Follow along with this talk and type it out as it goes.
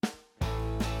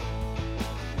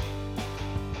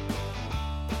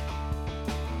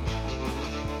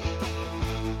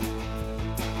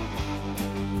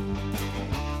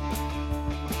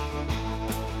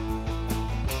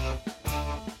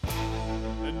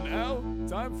now,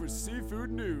 time for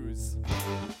seafood news.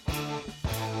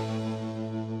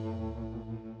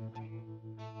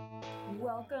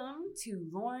 Welcome to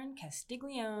Lauren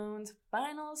Castiglione's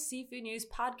final seafood news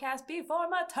podcast before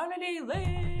maternity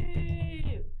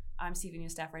leave. I'm seafood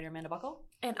news staff writer Amanda Buckle.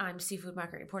 And I'm seafood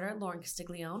market reporter Lauren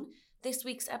Castiglione. This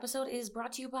week's episode is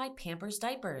brought to you by Pampers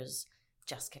Diapers.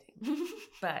 Just kidding.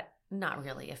 But not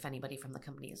really, if anybody from the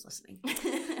company is listening.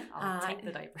 I'll take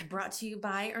the diapers. Brought to you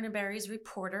by Urner Barry's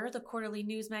Reporter, the quarterly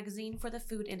news magazine for the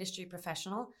food industry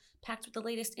professional, packed with the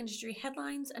latest industry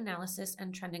headlines, analysis,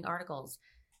 and trending articles.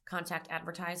 Contact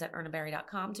advertise at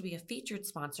urnerbarry.com to be a featured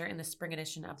sponsor in the spring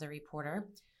edition of The Reporter,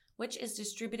 which is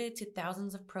distributed to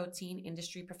thousands of protein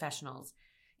industry professionals,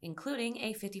 including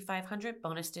a 5,500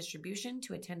 bonus distribution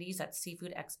to attendees at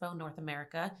Seafood Expo North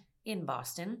America in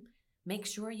Boston. Make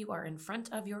sure you are in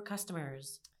front of your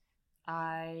customers.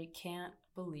 I can't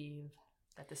believe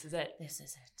that this is it. This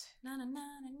is it. Na na na na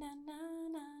na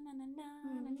na na na na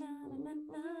na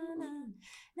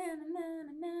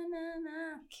na na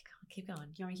na. Keep going.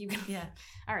 You want me to keep going? Yeah.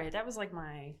 All right, that was like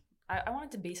I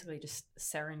wanted to basically just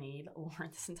serenade Lauren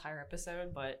this entire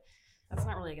episode, but that's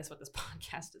not really, I guess, what this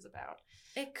podcast is about.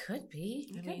 It could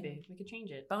be. It could be. We could change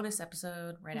it. Bonus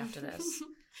episode right after this.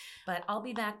 But I'll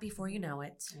be back before you know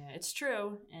it. Yeah, it's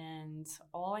true. And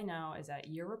all I know is that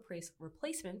your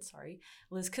replacement,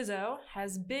 Liz Cazot,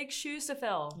 has big shoes to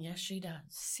fill. Yes, she does.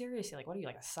 Seriously, like, what are you,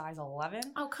 like a size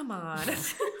 11? Oh, come on.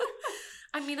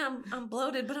 I mean, I'm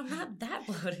bloated, but I'm not that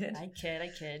bloated. I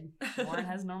kid. Lauren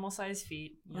has normal size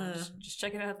feet. You know, just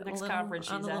check it out at the next conference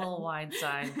she's on the at. little wide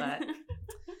side, but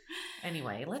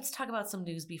anyway, let's talk about some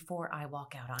news before I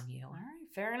walk out on you. All right,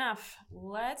 fair enough.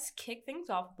 Let's kick things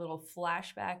off with a little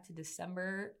flashback to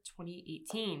December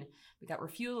 2018. We got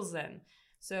refusals then.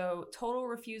 So total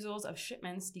refusals of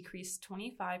shipments decreased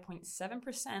 25.7%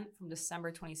 from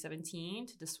December 2017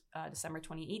 to December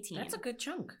 2018. That's a good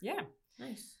chunk. Yeah.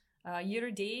 Nice. Year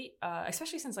to date,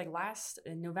 especially since like last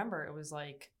in November, it was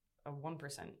like a 1%.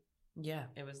 Yeah.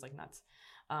 It was like nuts.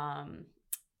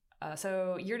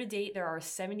 So year to date, there are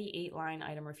 78 line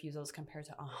item refusals compared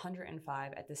to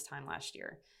 105 at this time last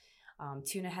year.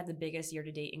 Tuna had the biggest year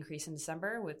to date increase in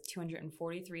December with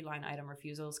 243 line item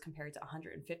refusals compared to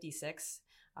 156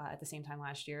 at the same time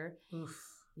last year. Oof.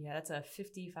 Yeah, that's a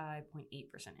 55.8%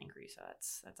 increase. So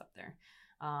that's up there.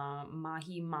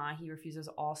 Mahi refusals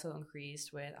also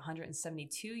increased with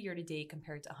 172 year to date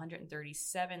compared to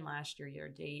 137 last year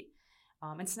to date.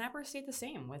 And snapper stayed the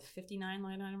same with 59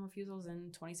 line item refusals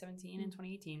in 2017 and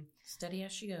 2018. Steady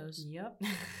as she goes. Yep.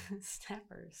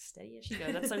 Snapper, steady as she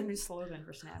goes. That's our new slogan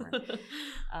for Snapper.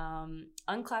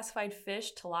 Unclassified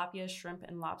fish, tilapia, shrimp,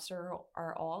 and lobster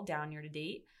are all down year to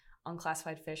date.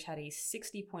 Unclassified fish had a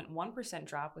 60.1%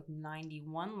 drop with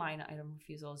 91 line item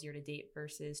refusals year to date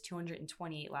versus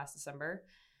 228 last December.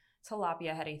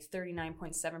 Tilapia had a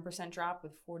 39.7% drop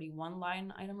with 41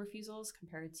 line item refusals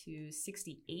compared to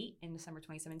 68 in December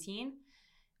 2017.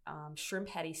 Shrimp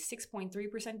had a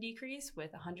 6.3% decrease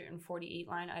with 148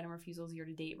 line item refusals year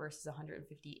to date versus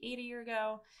 158 a year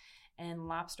ago. And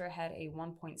lobster had a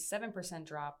 1.7%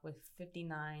 drop with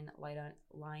 59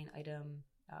 line item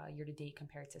year to date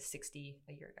compared to 60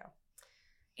 a year ago.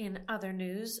 In other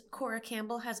news, Cora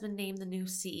Campbell has been named the new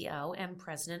CEO and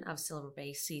president of Silver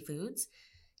Bay Seafoods.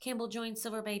 Campbell joined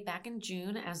Silver Bay back in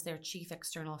June as their chief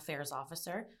external affairs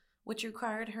officer, which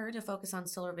required her to focus on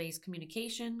Silver Bay's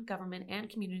communication, government, and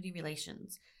community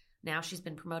relations. Now she's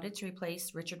been promoted to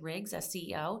replace Richard Riggs as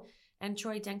CEO and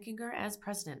Troy Denkinger as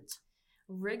president.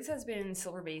 Riggs has been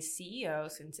Silver Bay's CEO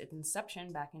since its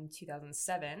inception back in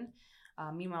 2007.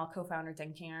 Meanwhile, co-founder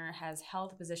Denkinger has held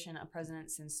the position of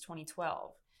president since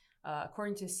 2012.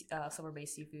 According to Silver Bay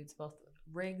Seafoods, both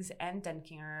Riggs and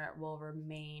Denkinger will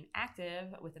remain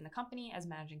active within the company as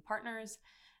managing partners,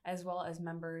 as well as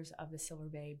members of the Silver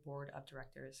Bay Board of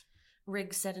Directors.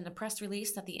 Riggs said in a press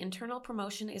release that the internal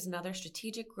promotion is another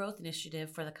strategic growth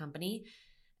initiative for the company,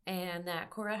 and that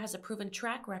Cora has a proven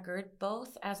track record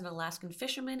both as an Alaskan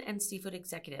fisherman and seafood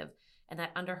executive, and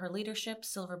that under her leadership,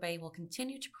 Silver Bay will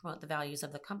continue to promote the values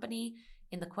of the company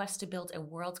in the quest to build a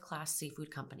world-class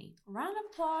seafood company. Round of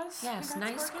applause. Yes,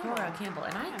 nice Cora Campbell.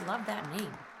 And I love that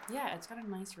name. Yeah, it's got a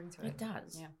nice ring to it. It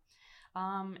does. Yeah.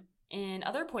 In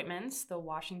other appointments, the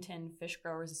Washington Fish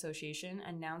Growers Association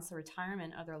announced the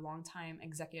retirement of their longtime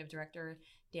executive director,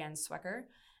 Dan Swecker,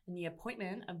 and the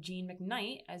appointment of Jean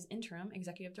McKnight as interim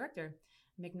executive director.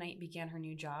 McKnight began her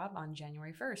new job on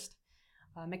January 1st.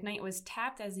 McKnight was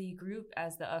tapped as the group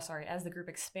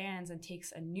expands and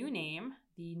takes a new name,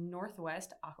 the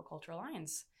Northwest Aquaculture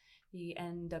Alliance. The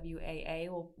NWAA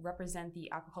will represent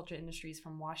the aquaculture industries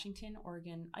from Washington,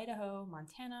 Oregon, Idaho,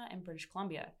 Montana, and British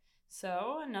Columbia.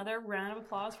 So another round of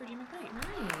applause for Jean McKnight.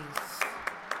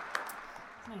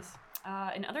 Nice.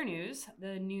 In other news,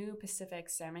 the new Pacific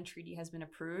Salmon Treaty has been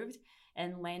approved,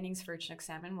 and landings for Chinook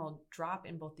salmon will drop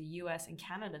in both the U.S. and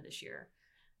Canada this year.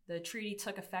 The treaty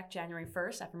took effect January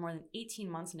 1st after more than 18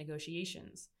 months of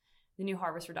negotiations. The new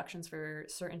harvest reductions for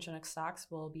certain Chinook stocks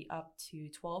will be up to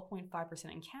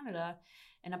 12.5% in Canada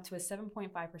and up to a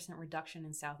 7.5% reduction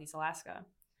in Southeast Alaska.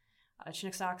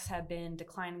 Chinook stocks have been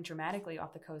declining dramatically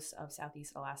off the coast of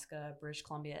Southeast Alaska, British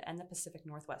Columbia, and the Pacific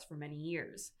Northwest for many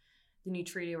years. The new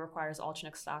treaty requires all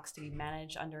Chinook stocks to be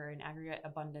managed under an aggregate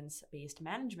abundance-based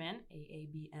management,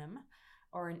 AABM,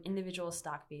 or an individual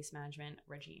stock-based management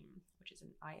regime, which is an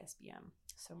ISBM.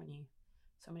 So many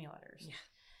letters. Yeah.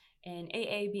 An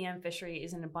AABM fishery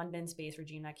is an abundance-based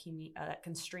regime that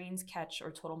constrains catch or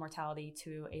total mortality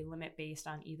to a limit based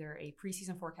on either a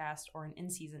preseason forecast or an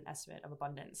in-season estimate of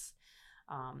abundance.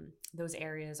 Those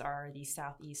areas are the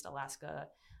Southeast Alaska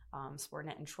sport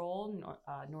net and troll,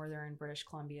 northern British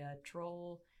Columbia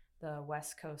troll, the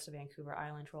west coast of Vancouver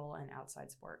Island troll, and outside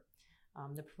sport.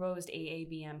 The proposed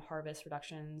AABM harvest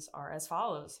reductions are as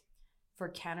follows. For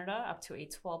Canada, up to a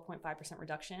 12.5%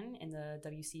 reduction in the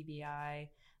WCBI,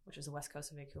 which is the west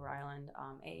coast of Vancouver Island,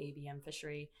 AABM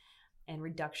fishery, and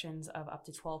reductions of up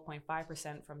to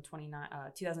 12.5% from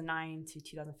 2009 to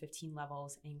 2015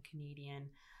 levels in Canadian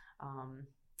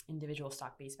individual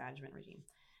stock-based management regime.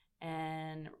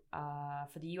 And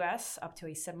for the U.S., up to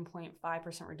a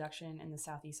 7.5% reduction in the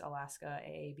Southeast Alaska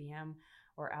AABM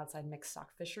or outside mixed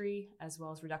stock fishery, as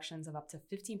well as reductions of up to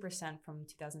 15% from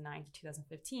 2009 to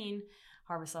 2015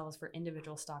 harvest levels for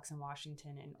individual stocks in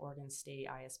Washington and Oregon State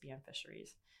ISBM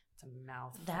fisheries. It's a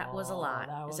mouthful. That was a lot.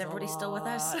 Is everybody still with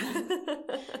us?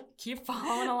 Keep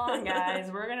following along,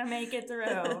 guys. We're going to make it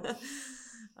through.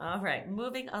 All right,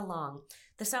 moving along.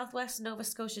 The Southwest Nova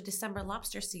Scotia December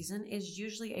lobster season is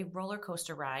usually a roller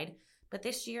coaster ride, but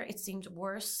this year it seemed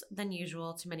worse than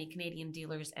usual to many Canadian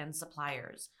dealers and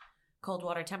suppliers. Cold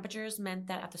water temperatures meant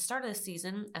that at the start of the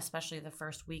season, especially the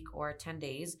first week or 10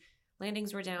 days,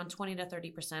 landings were down 20 to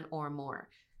 30% or more.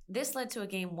 This led to a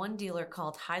game one dealer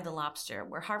called Hide the Lobster,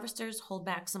 where harvesters hold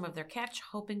back some of their catch,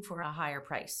 hoping for a higher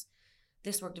price.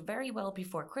 This worked very well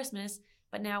before Christmas,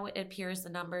 but now it appears the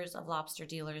numbers of lobster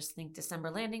dealers think December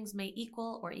landings may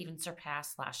equal or even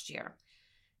surpass last year.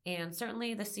 And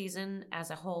certainly the season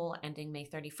as a whole, ending May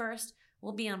 31st,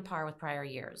 will be on par with prior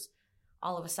years.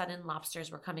 All of a sudden,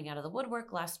 lobsters were coming out of the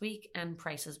woodwork last week and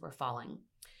prices were falling.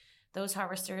 Those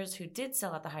harvesters who did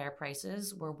sell at the higher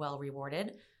prices were well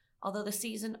rewarded, although the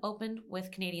season opened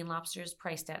with Canadian lobsters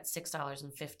priced at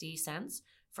 $6.50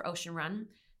 for Ocean Run.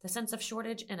 The sense of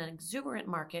shortage in an exuberant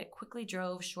market quickly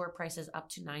drove shore prices up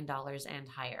to $9 and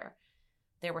higher.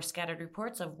 There were scattered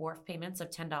reports of wharf payments of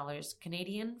 $10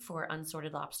 Canadian for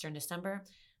unsorted lobster in December,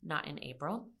 not in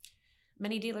April.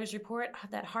 Many dealers report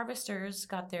that harvesters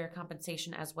got their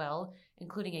compensation as well,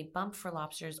 including a bump for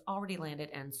lobsters already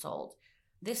landed and sold.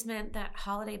 This meant that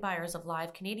holiday buyers of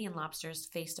live Canadian lobsters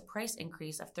faced a price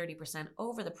increase of 30%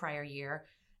 over the prior year,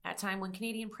 at a time when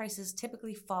Canadian prices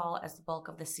typically fall as the bulk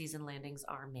of the season landings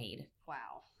are made.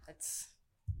 Wow,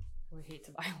 we hate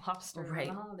to buy lobster right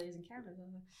on the holidays in Canada.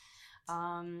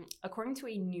 According to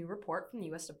a new report from the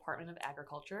U.S. Department of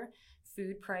Agriculture,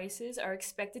 food prices are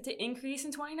expected to increase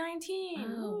in 2019.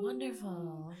 Oh,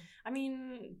 wonderful. I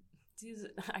mean,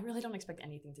 I really don't expect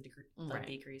anything to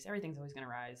decrease. Everything's always going to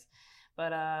rise.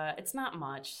 But it's not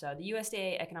much. So the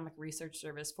USDA Economic Research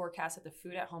Service forecasts that the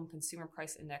Food at Home Consumer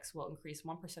Price Index will increase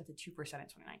 1% to 2% in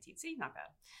 2019. See, not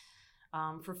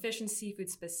bad. For fish and seafood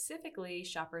specifically,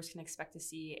 shoppers can expect to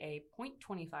see a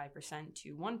 0.25%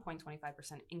 to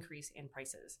 1.25% increase in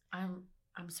prices. I'm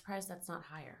surprised that's not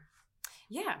higher.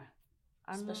 Yeah.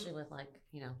 Especially with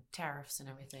tariffs and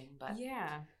everything. But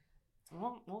yeah.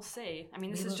 Well, we'll see. I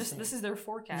mean, this is their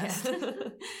forecast.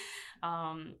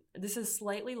 Yeah. This is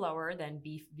slightly lower than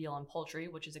beef, veal, and poultry,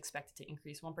 which is expected to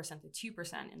increase 1% to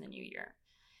 2% in the new year.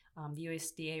 The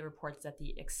USDA reports that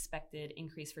the expected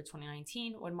increase for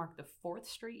 2019 would mark the fourth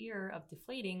straight year of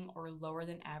deflating or lower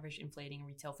than average inflating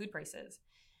retail food prices.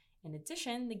 In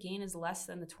addition, the gain is less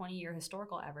than the 20-year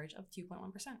historical average of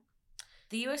 2.1%.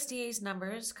 The USDA's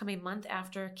numbers come a month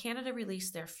after Canada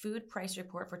released their food price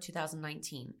report for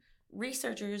 2019.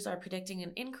 Researchers are predicting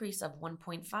an increase of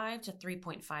 1.5 to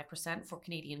 3.5% for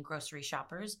Canadian grocery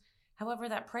shoppers. However,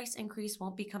 that price increase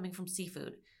won't be coming from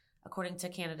seafood. According to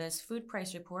Canada's food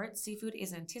price report, seafood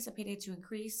is anticipated to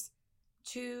increase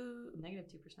to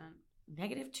Negative 2%.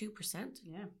 Negative 2%?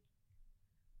 Yeah.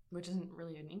 which isn't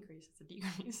really an increase, it's a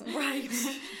decrease. Right.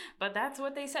 But that's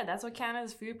what they said. That's what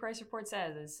Canada's food price report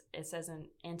says. Is it says an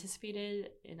anticipated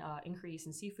increase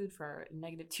in seafood for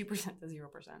 -2% to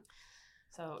 0%.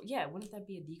 So yeah, wouldn't that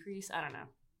be a decrease? I don't know.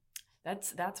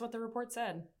 That's what the report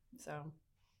said. So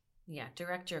yeah,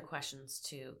 direct your questions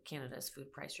to Canada's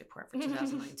food price report for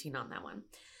 2019 on that one.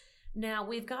 Now,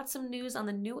 we've got some news on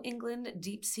the New England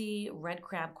deep sea red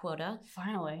crab quota.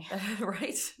 Finally.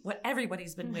 Right? What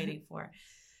everybody's been waiting for.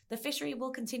 The fishery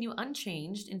will continue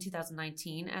unchanged in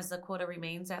 2019 as the quota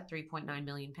remains at 3.9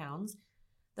 million pounds.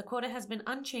 The quota has been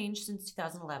unchanged since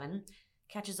 2011.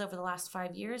 Catches over the last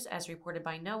 5 years, as reported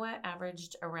by NOAA,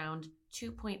 averaged around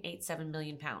 2.87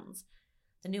 million pounds.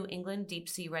 The New England deep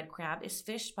sea red crab is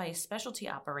fished by a specialty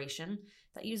operation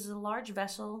that uses a large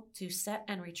vessel to set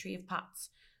and retrieve pots.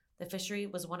 The fishery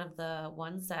was one of the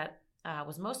ones that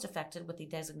was most affected with the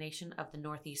designation of the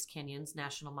Northeast Canyons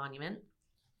National Monument.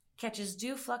 Catches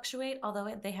do fluctuate,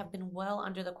 although they have been well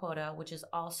under the quota, which is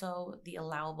also the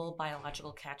allowable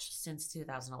biological catch since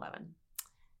 2011.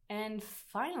 And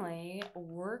finally,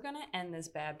 we're going to end this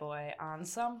bad boy on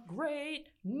some great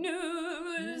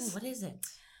news. Ooh, what is it?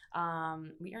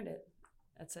 We earned it.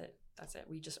 That's it.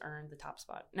 We just earned the top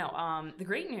spot. No, the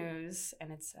great news,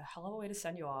 and it's a hell of a way to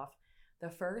send you off. The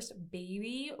first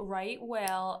baby right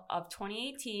whale of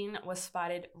 2018 was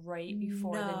spotted right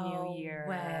before the new year.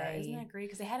 Way. Isn't that great?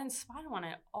 Because they hadn't spotted one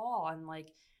at all, and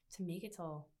like to make it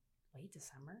till late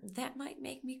December. That might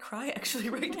make me cry actually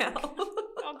right now.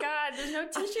 Oh God, there's no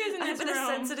tissues in this I'm in room.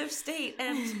 a sensitive state,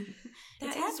 and It's that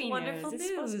is happy wonderful news. news. It's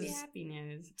supposed to be happy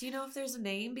news. Do you know if there's a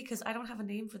name? Because I don't have a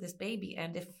name for this baby,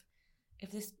 and if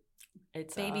this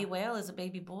It's baby whale is a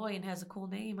baby boy and has a cool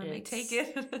name, I may take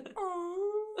it.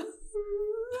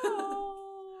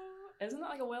 Isn't that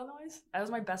like a whale noise? That was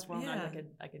my best whale noise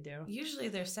I could do. Usually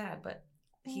they're sad, but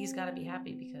he's got to be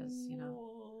happy because, you know.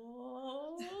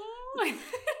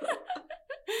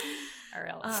 All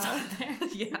right, let's stop there.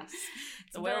 Yes.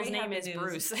 The whale's name is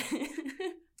Bruce.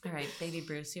 All right, baby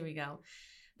Bruce, here we go.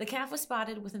 The calf was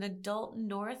spotted with an adult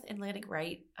North Atlantic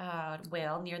right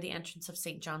whale near the entrance of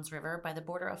St. Johns River by the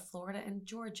border of Florida and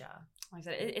Georgia. Like I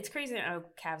said, it's crazy that no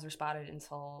calves are spotted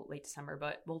until late December,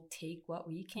 but we'll take what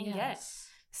we can get,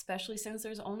 especially since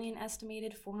there's only an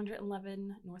estimated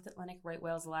 411 North Atlantic right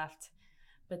whales left.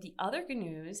 But the other good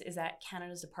news is that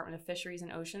Canada's Department of Fisheries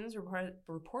and Oceans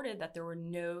reported that there were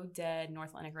no dead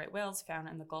North Atlantic right whales found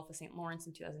in the Gulf of St. Lawrence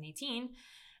in 2018.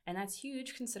 And that's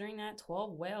huge considering that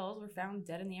 12 whales were found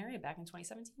dead in the area back in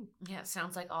 2017. Yeah, it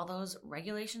sounds like all those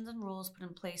regulations and rules put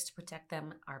in place to protect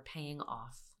them are paying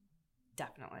off.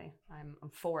 Definitely. I'm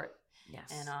for it.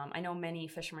 Yes. And I know many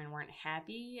fishermen weren't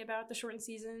happy about the shortened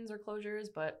seasons or closures,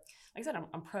 but like I said,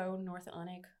 I'm pro North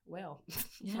Atlantic whale,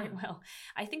 right whale.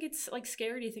 I think it's like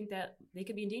scary to think that they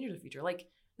could be in danger in the future. Like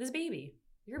this baby,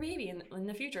 your baby in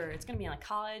the future, it's going to be in like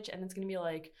college and it's going to be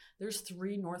like, there's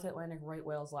 3 North Atlantic right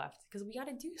whales left because we got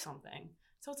to do something.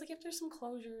 So it's like if there's some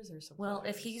closures or something. Well,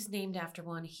 if he's named after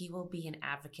one, he will be an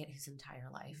advocate his entire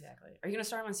life. Exactly. Are you going to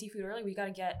start him on seafood early? We got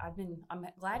to get, I'm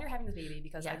glad you're having this baby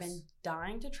because I've been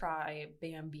dying to try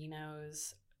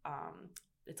Bambino's,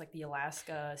 it's like the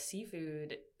Alaska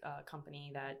seafood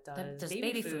company that does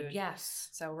baby food. Yes.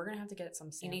 So we're going to have to get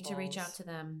some samples. You need to reach out to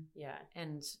them. Yeah.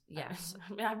 And yes.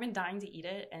 I mean, I've been dying to eat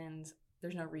it and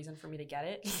there's no reason for me to get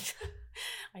it.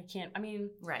 I can't,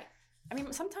 Right. I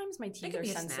mean, sometimes my teeth are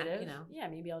sensitive. Snack, you know. Yeah,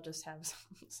 maybe I'll just have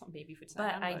some baby food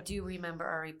snack. But I do remember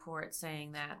our report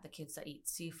saying that the kids that eat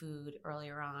seafood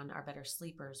earlier on are better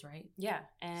sleepers, right? Yeah,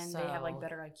 and they have like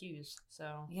better IQs.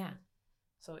 So yeah.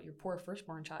 So your poor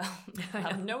firstborn child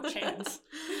have no chance.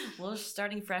 Well,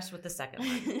 starting fresh with the second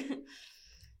one.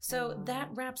 So that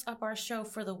wraps up our show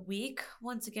for the week.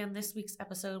 Once again, this week's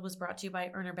episode was brought to you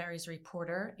by Urner Barry's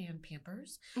Reporter and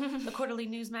Pampers, the quarterly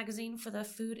news magazine for the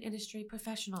food industry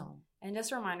professional. And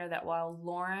just a reminder that while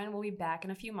Lauren will be back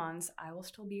in a few months, I will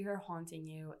still be here haunting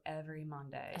you every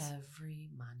Monday. Every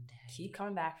Monday. Keep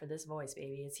coming back for this voice,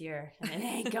 baby. It's here. And it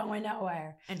ain't going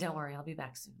nowhere. And don't worry, I'll be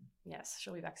back soon. Yes,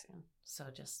 she'll be back soon. So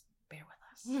just bear with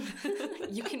us.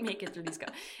 You can make it through these.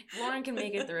 Lauren can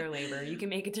make it through labor. You can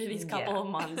make it through these couple of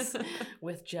months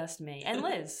with just me and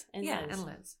Liz. And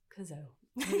Liz. Cuzzo.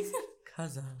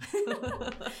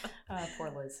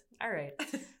 Poor Liz. All right.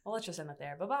 Well, let's just end it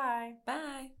there. Bye-bye.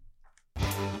 Bye.